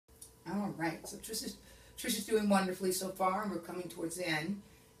All right, so Trish is doing wonderfully so far, and we're coming towards the end.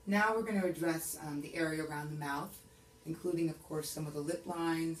 Now we're going to address the area around the mouth, including, of course, some of the lip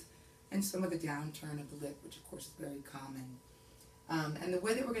lines and some of the downturn of the lip, which, of course, is very common. And the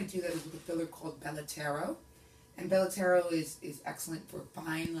way that we're going to do that is with a filler called Belotero. And Belotero is excellent for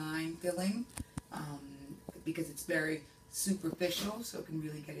fine line filling because it's very superficial, so it can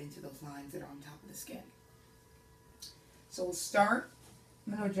really get into those lines that are on top of the skin. So we'll start.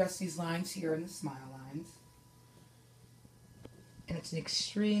 I'm going to address these lines here in the smile lines. And it's an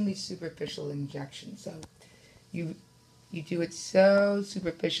extremely superficial injection. So you do it so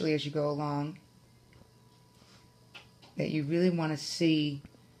superficially as you go along that you really want to see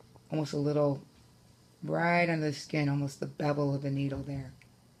almost a little right under the skin, almost the bevel of the needle there.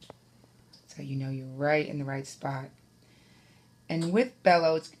 So you know you're right in the right spot. And with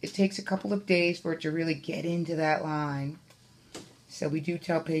Bello, it takes a couple of days for it to really get into that line. So we do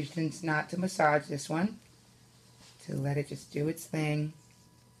tell patients not to massage this one, to let it just do its thing.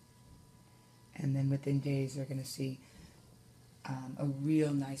 And then within days, they're going to see a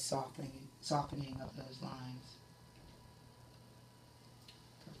real nice softening of those lines.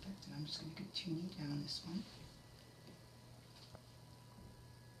 Perfect. And I'm just going to continue down this one.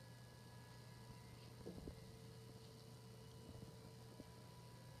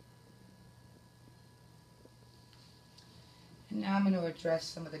 And now I'm going to address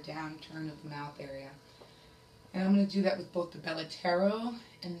some of the downturn of the mouth area. And I'm going to do that with both the Belotero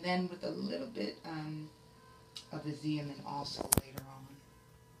and then with a little bit of the Xeomin also later on.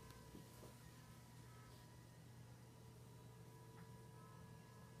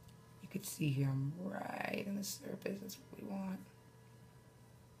 You can see here I'm right on the surface. That's what we want.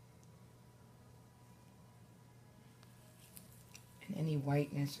 And any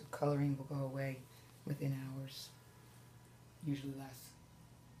whiteness or coloring will go away within hours. Usually less.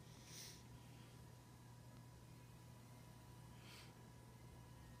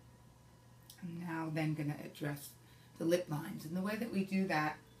 I'm now then going to address the lip lines. And the way that we do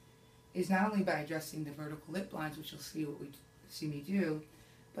that is not only by addressing the vertical lip lines, which you'll see what we see me do,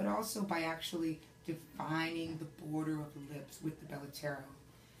 but also by actually defining the border of the lips with the Belotero.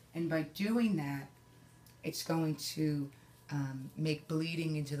 And by doing that, it's going to make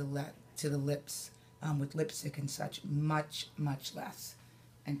bleeding into the lips with lipstick and such much, much less.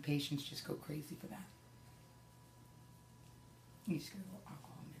 And patients just go crazy for that. You just get a little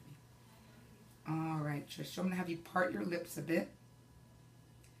alcohol maybe. All right, Trish, so I'm going to have you part your lips a bit.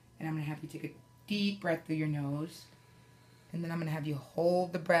 And I'm going to have you take a deep breath through your nose. And then I'm going to have you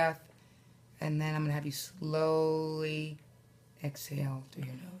hold the breath. And then I'm going to have you slowly exhale through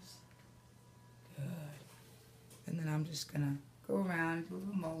your nose. Good. And then I'm just going to go around and do a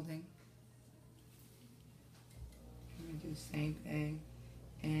little molding. I'm going to do the same thing.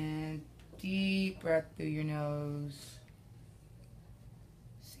 And deep breath through your nose.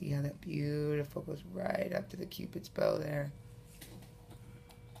 See how that beautiful goes right up to the Cupid's bow there.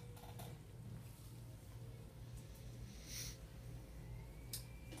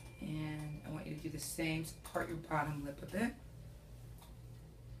 And I want you to do the same. So part your bottom lip a bit.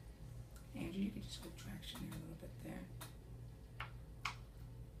 Andrew, you can just hold traction here a little bit there.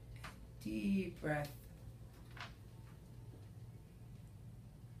 Deep breath.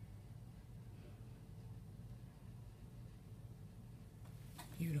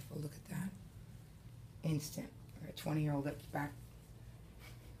 Beautiful, look at that. Instant. Our 20-year-old lips back.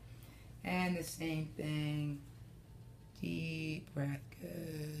 And the same thing. Deep breath,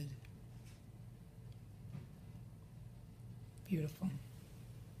 good. Beautiful.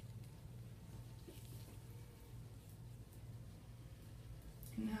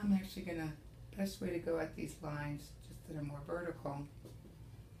 And now I'm actually gonna, best way to go at these lines, just that are more vertical,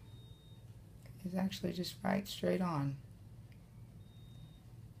 is actually just right straight on.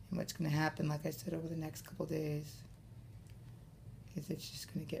 And what's going to happen, like I said, over the next couple days, is it's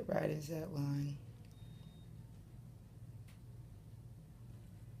just going to get right into that line.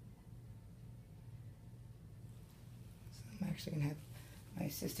 So I'm actually going to have my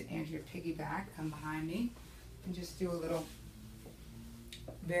assistant Andrea piggyback come behind me and just do a little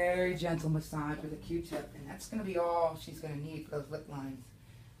very gentle massage with a Q-tip. And that's going to be all she's going to need for those lip lines.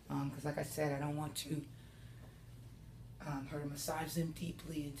 Because like I said, I don't want to her to massage them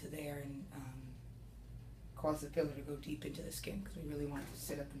deeply into there and cause the filler to go deep into the skin, because we really want it to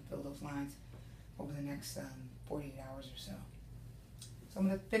sit up and fill those lines over the next 48 hours or so. So I'm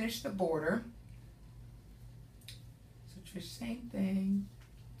going to finish the border. So Trish, same thing.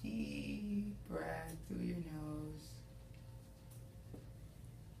 Deep breath through your nose.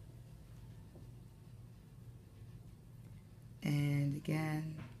 And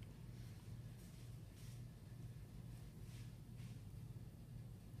again,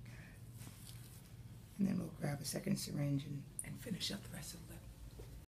 grab a second syringe and finish up the rest of the lip.